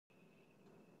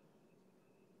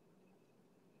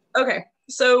Okay,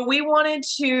 so we wanted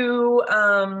to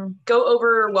go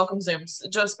over welcome Zooms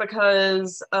just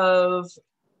because of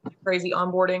crazy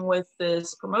onboarding with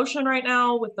this promotion right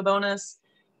now with the bonus.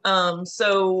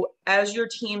 So as your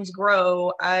teams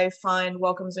grow, I find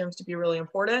welcome Zooms to be really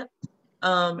important.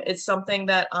 It's something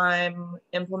that I'm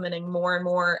implementing more and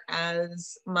more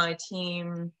as my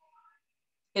team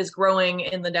is growing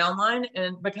in the downline,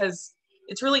 and because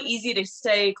it's really easy to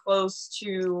stay close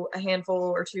to a handful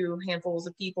or two handfuls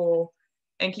of people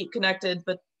and keep connected,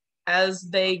 but as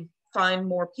they find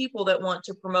more people that want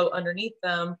to promote underneath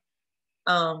them,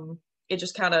 um, it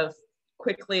just kind of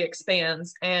quickly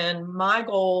expands. And my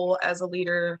goal as a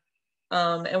leader,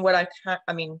 and what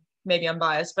I mean, maybe I'm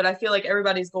biased, but I feel like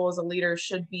everybody's goal as a leader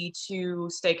should be to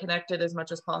stay connected as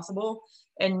much as possible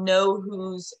and know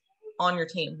who's on your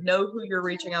team, know who you're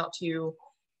reaching out to,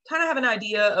 kind of have an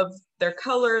idea of their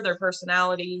color, their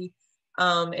personality,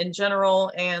 in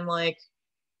general, and like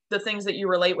the things that you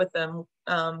relate with them.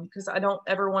 Because I don't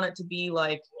ever want it to be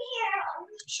like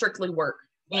strictly work.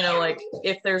 You know, like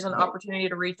if there's an opportunity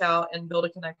to reach out and build a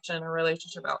connection or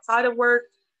relationship outside of work,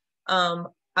 I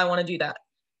want to do that.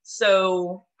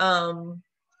 So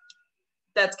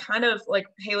that's kind of like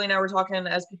Haley and I were talking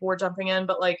as people were jumping in,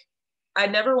 but like I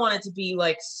never want it to be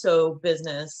like so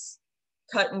business,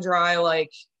 cut and dry,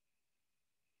 like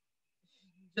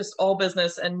just all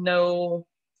business and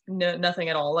nothing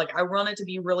at all. Like I want it to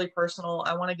be really personal.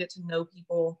 I want to get to know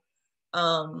people.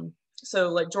 So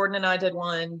like Jordan and I did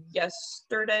one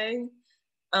yesterday.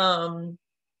 Um,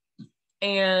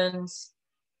 and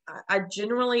I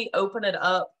generally open it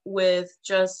up with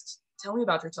just tell me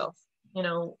about yourself. You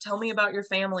know, tell me about your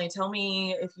family. Tell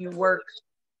me if you work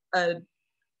a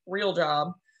real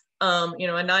job, you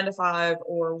know, a 9 to 5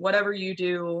 or whatever you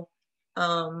do.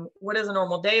 What does a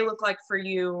normal day look like for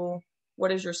you? What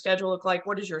does your schedule look like?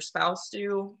 What does your spouse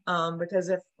do? Because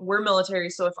if we're military,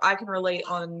 so if I can relate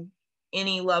on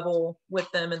any level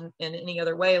with them in any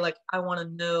other way, like I want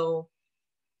to know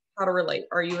how to relate.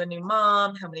 Are you a new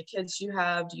mom? How many kids do you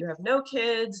have? Do you have no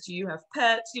kids? Do you have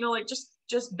pets? You know, like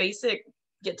just basic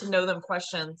get to know them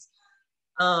questions.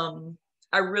 Um,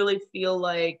 I really feel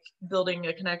like building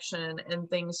a connection and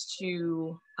things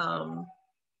to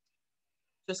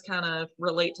just kind of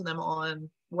relate to them on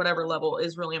whatever level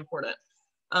is really important.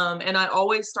 And I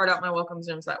always start out my welcome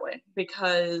Zooms that way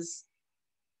because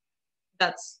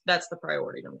that's the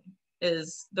priority to me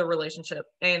is the relationship.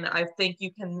 And I think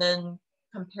you can then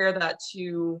compare that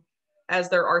to as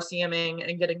they're RCMing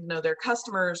and getting to know their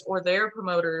customers or their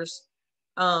promoters,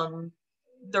 um,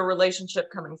 the relationship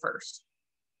coming first.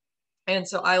 And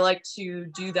so I like to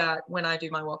do that when I do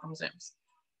my welcome Zooms.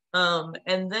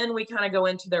 And then we kind of go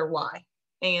into their why.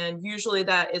 And usually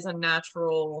that is a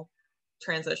natural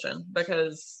transition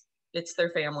because it's their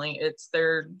family, it's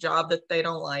their job that they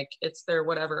don't like, it's their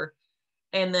whatever.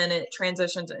 And then it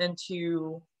transitions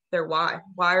into their why.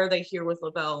 Why are they here with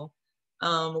Lavelle?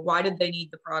 Why did they need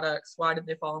the products? Why did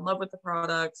they fall in love with the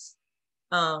products?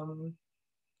 Um,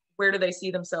 where do they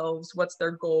see themselves? What's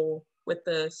their goal with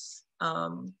this?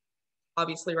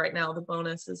 Obviously, right now, the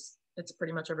bonus is it's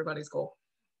pretty much everybody's goal.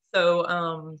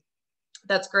 So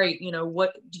that's great. You know,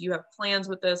 what do you have plans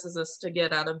with this? Is this to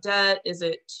get out of debt? Is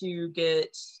it to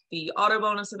get the auto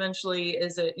bonus eventually?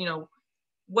 Is it, you know,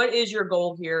 what is your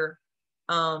goal here?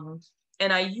 And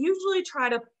I usually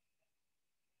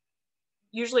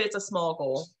it's a small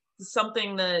goal,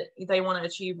 something that they want to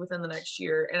achieve within the next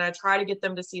year. And I try to get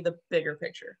them to see the bigger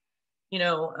picture, you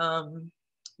know,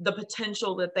 the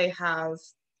potential that they have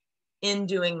in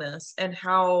doing this and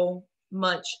how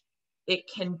much it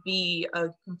can be a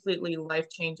completely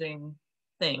life-changing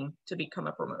thing to become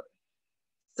a promoter.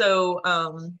 So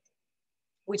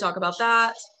we talk about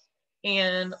that.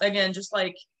 And again, just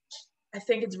like I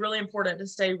think it's really important to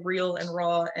stay real and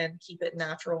raw and keep it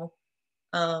natural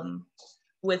um,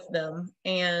 with them.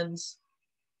 And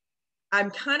I'm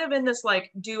kind of in this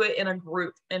like do it in a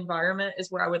group environment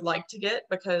is where I would like to get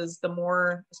because the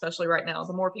more, especially right now,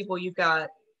 the more people you've got,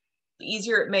 the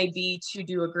easier it may be to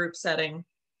do a group setting.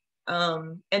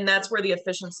 And that's where the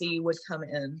efficiency would come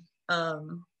in.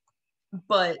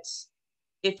 But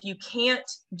if you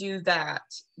can't do that,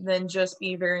 then just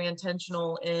be very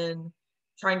intentional in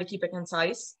trying to keep it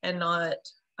concise and not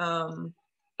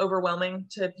overwhelming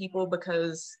to people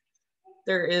because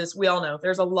we all know,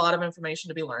 there's a lot of information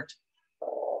to be learned.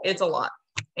 It's a lot.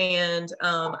 And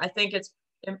I think it's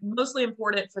mostly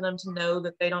important for them to know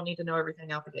that they don't need to know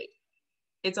everything out the gate.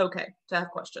 It's okay to have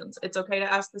questions. It's okay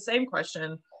to ask the same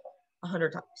question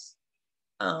 100 times.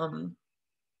 Um,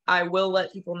 I will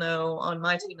let people know on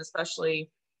my team, especially,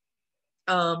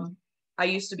 I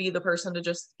used to be the person to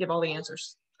just give all the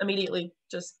answers immediately,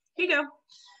 just here you go,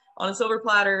 on a silver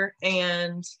platter.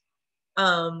 And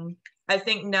I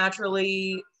think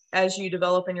naturally, as you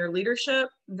develop in your leadership,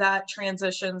 that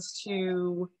transitions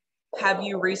to have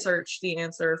you research the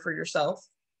answer for yourself.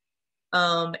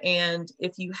 And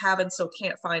if you haven't, so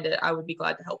can't find it, I would be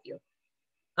glad to help you.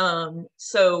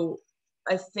 So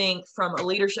I think from a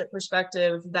leadership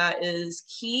perspective, that is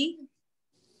key.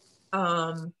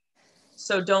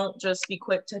 So don't just be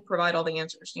quick to provide all the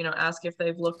answers. You know, ask if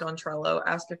they've looked on Trello,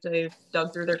 ask if they've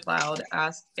dug through their cloud,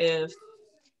 ask if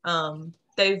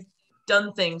they've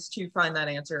done things to find that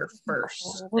answer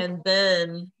first, and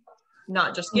then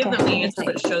not just give them the answer,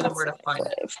 but show them where to find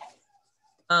it.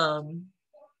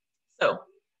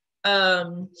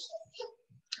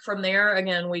 From there,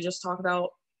 again, we just talk about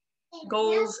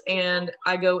goals, and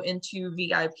I go into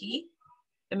VIP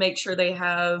and make sure they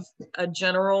have a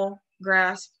general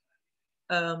grasp,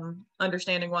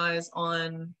 understanding wise,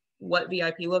 on what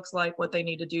VIP looks like, what they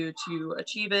need to do to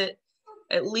achieve it,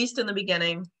 at least in the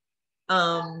beginning.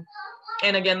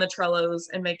 And again, the Trellos,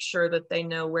 and make sure that they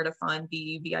know where to find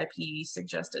the VIP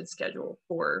suggested schedule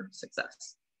for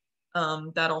success.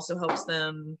 That also helps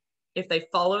them, if they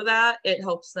follow that, it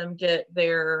helps them get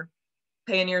their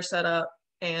Payoneer set up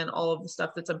and all of the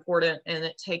stuff that's important, and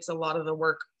it takes a lot of the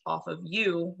work off of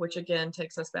you, which again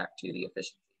takes us back to the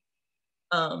efficiency.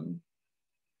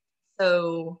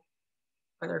 So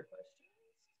are there questions?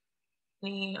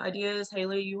 Any ideas?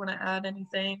 Haley, you want to add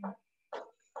anything?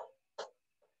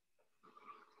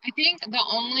 I think the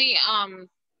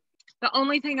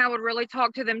only thing I would really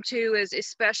talk to them to is,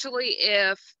 especially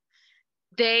if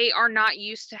they are not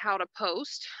used to how to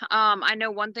post. I know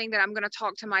one thing that I'm going to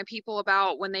talk to my people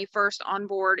about when they first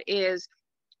onboard is,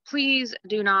 please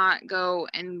do not go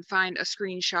and find a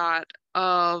screenshot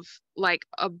of like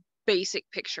a basic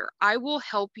picture. I will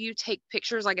help you take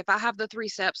pictures. Like if I have the 3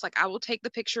 steps, like I will take the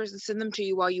pictures and send them to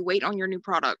you while you wait on your new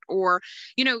product, or,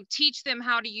 you know, teach them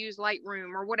how to use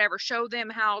Lightroom or whatever, show them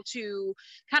how to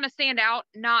kind of stand out,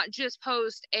 not just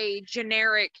post a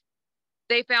generic,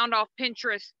 they found off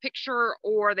Pinterest picture,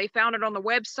 or they found it on the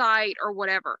website or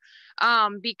whatever.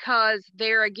 Because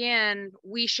there again,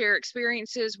 we share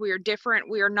experiences. We are different.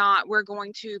 We're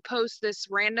going to post this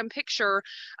random picture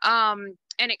and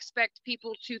expect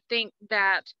people to think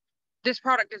that this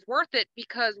product is worth it,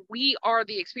 because we are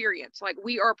the experience. Like,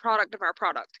 we are a product of our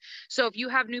product. So if you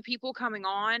have new people coming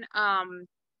on,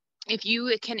 if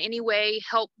you can anyway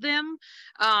help them,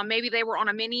 maybe they were on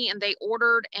a mini and they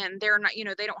ordered and they're not, you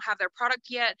know, they don't have their product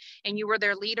yet, and you were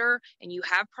their leader and you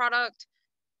have product,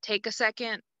 take a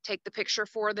second, take the picture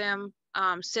for them,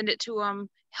 send it to them,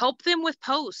 help them with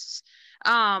posts.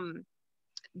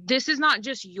 This is not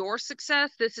just your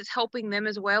success, this is helping them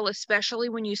as well, especially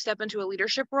when you step into a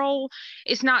leadership role.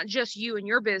 It's not just you and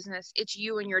your business, it's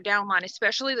you and your downline,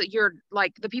 especially that you're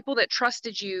like the people that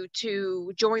trusted you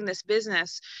to join this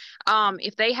business.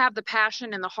 If they have the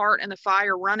passion and the heart and the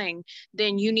fire running,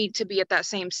 then you need to be at that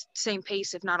same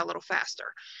pace, if not a little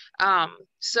faster.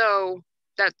 So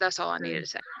that's all I needed to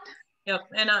say. Yep.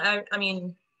 And I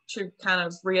mean, to kind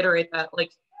of reiterate that,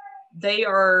 like, they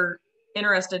are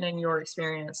interested in your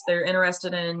experience. They're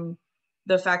interested in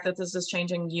the fact that this is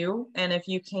changing you. And if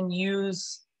you can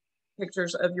use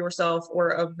pictures of yourself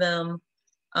or of them,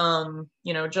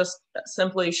 you know, just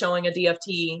simply showing a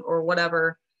DFT or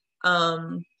whatever,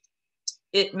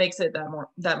 it makes it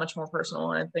that much more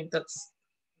personal. And I think that's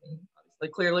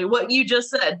obviously clearly what you just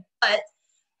said. But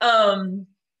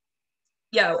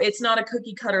yeah, it's not a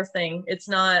cookie cutter thing. It's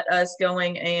not us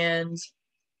going and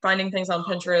finding things on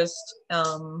Pinterest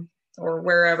or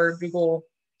wherever, Google,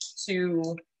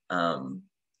 to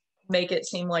make it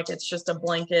seem like it's just a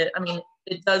blanket. I mean,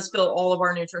 it does fill all of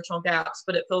our nutritional gaps,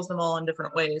 but it fills them all in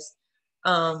different ways.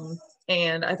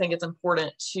 And I think it's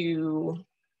important to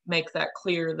make that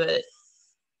clear, that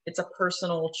it's a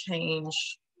personal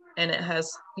change and it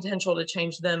has potential to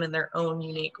change them in their own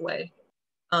unique way.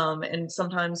 And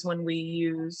sometimes when we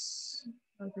use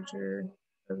a picture,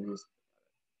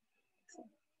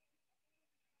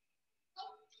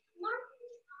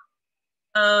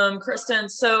 Kristen,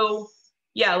 so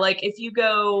yeah, like if you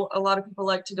go, a lot of people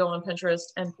like to go on Pinterest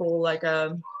and pull like I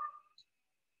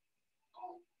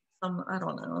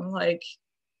don't know, like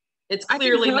it's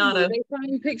clearly not a, they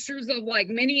find pictures of like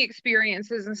mini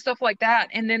experiences and stuff like that,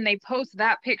 and then they post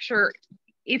that picture.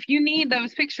 If you need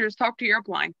those pictures, talk to your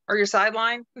upline or your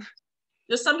sideline.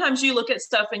 Just sometimes you look at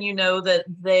stuff and you know that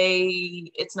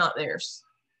it's not theirs.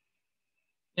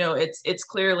 You know, it's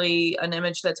clearly an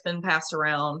image that's been passed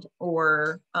around,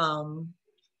 or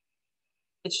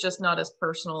it's just not as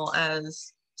personal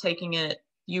as taking it,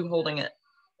 you holding it,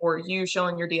 or you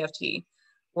showing your DFT,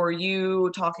 or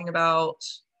you talking about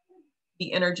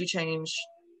the energy change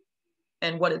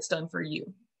and what it's done for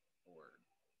you, or,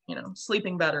 you know,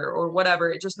 sleeping better or whatever.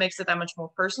 It just makes it that much more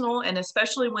personal. And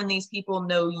especially when these people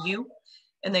know you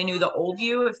and they knew the old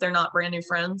you, if they're not brand new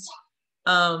friends,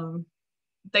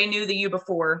 they knew the you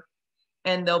before,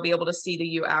 and they'll be able to see the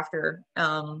you after.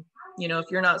 You know, if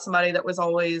you're not somebody that was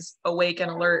always awake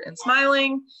and alert and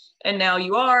smiling, and now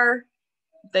you are,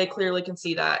 they clearly can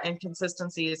see that. And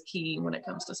consistency is key when it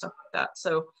comes to stuff like that.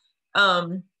 So,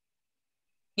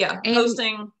 yeah, And,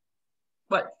 posting.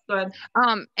 What? Go ahead.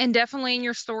 And definitely in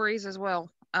your stories as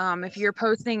well. If you're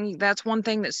posting, that's one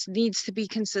thing that needs to be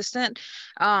consistent,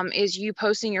 is you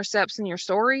posting your steps in your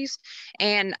stories.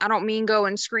 And I don't mean go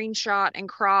and screenshot and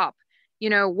crop, you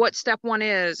know, what step one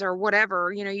is or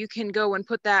whatever. You know, you can go and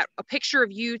put that, a picture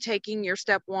of you taking your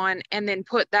step one, and then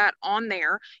put that on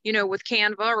there, you know, with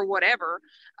Canva or whatever.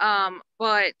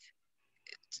 But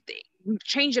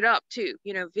change it up too,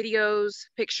 you know, videos,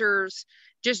 pictures.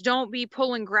 Just don't be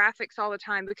pulling graphics all the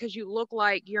time, because you look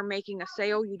like you're making a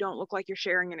sale. You don't look like you're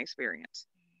sharing an experience.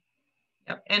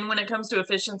 Yep. And when it comes to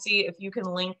efficiency, if you can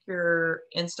link your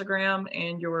Instagram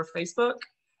and your Facebook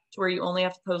to where you only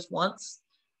have to post once,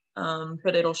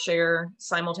 but it'll share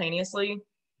simultaneously,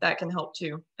 that can help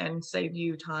too and save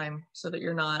you time, so that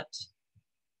you're not,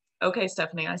 okay,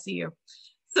 Stephanie, I see you,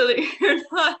 so that you're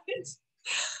not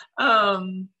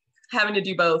having to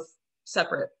do both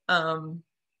separate.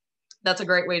 That's a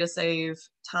great way to save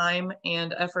time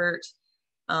and effort,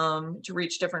 to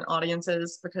reach different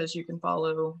audiences, because you can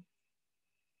follow a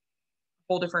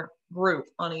whole different group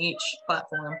on each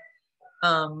platform.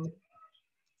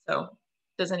 So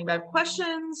does anybody have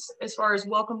questions as far as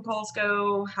welcome calls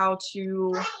go, how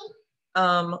to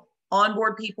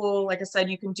onboard people? Like I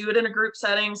said, you can do it in a group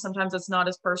setting. Sometimes it's not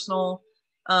as personal.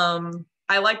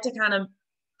 I like to kind of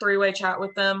three-way chat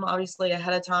with them, obviously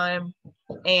ahead of time,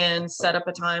 and set up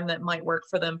a time that might work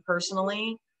for them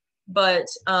personally. But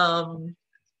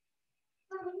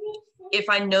if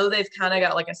I know they've kind of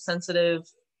got like a sensitive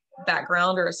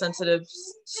background or a sensitive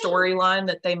storyline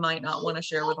that they might not want to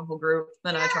share with the whole group,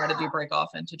 then I try to do break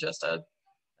off into just a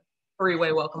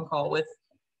three-way welcome call with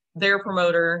their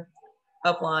promoter,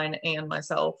 upline, and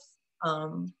myself.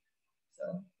 So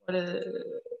what is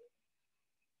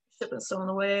shipment's still on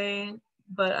the way,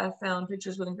 but I found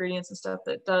pictures with ingredients and stuff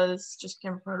that does. Just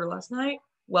became a promoter last night.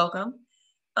 Welcome.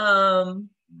 I'm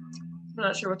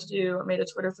not sure what to do. I made a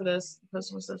Twitter for this,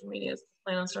 posting on social media.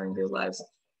 Plan on starting to do lives.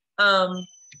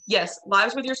 Yes,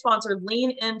 lives with your sponsor.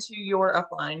 Lean into your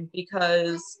upline,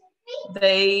 because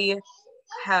they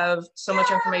have so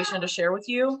much information to share with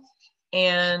you.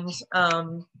 And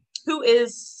who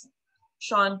is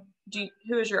Sean?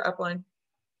 Who is your upline?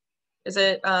 Is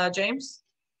it James?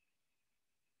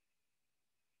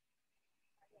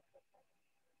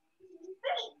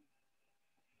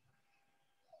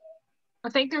 I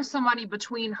think there's somebody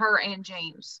between her and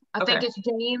James. I think it's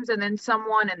James and then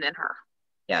someone and then her.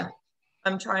 Yeah,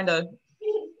 I'm trying to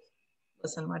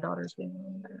listen. My daughter's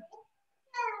being there.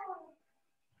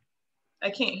 I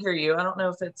can't hear you. I don't know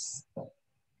if it's.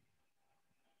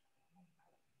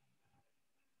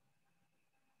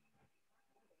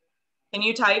 Can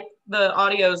you type? The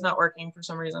audio is not working for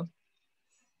some reason.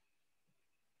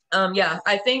 Yeah,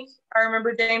 I think I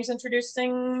remember James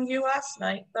introducing you last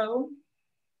night, though,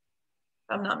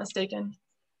 if I'm not mistaken.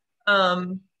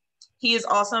 He is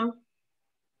awesome.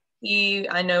 He,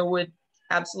 I know, would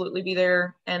absolutely be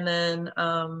there. And then, if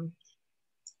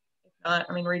not,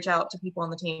 I mean, reach out to people on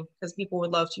the team, because people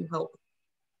would love to help.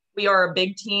 We are a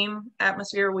big team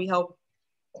atmosphere. We help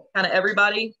kind of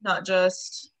everybody, not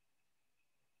just,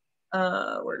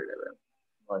 where did it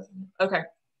go?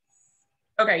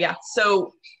 Okay, yeah.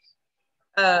 So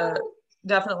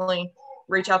definitely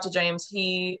reach out to James.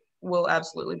 He will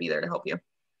absolutely be there to help you.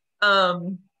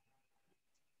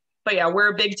 But yeah, we're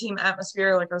a big team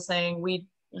atmosphere. Like I was saying, we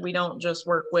don't just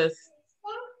work with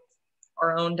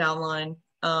our own downline.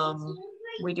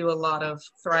 We do a lot of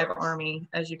Thrive Army,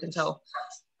 as you can tell.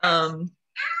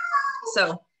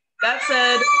 So that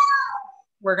said,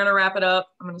 we're gonna wrap it up.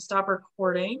 I'm gonna stop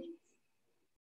recording.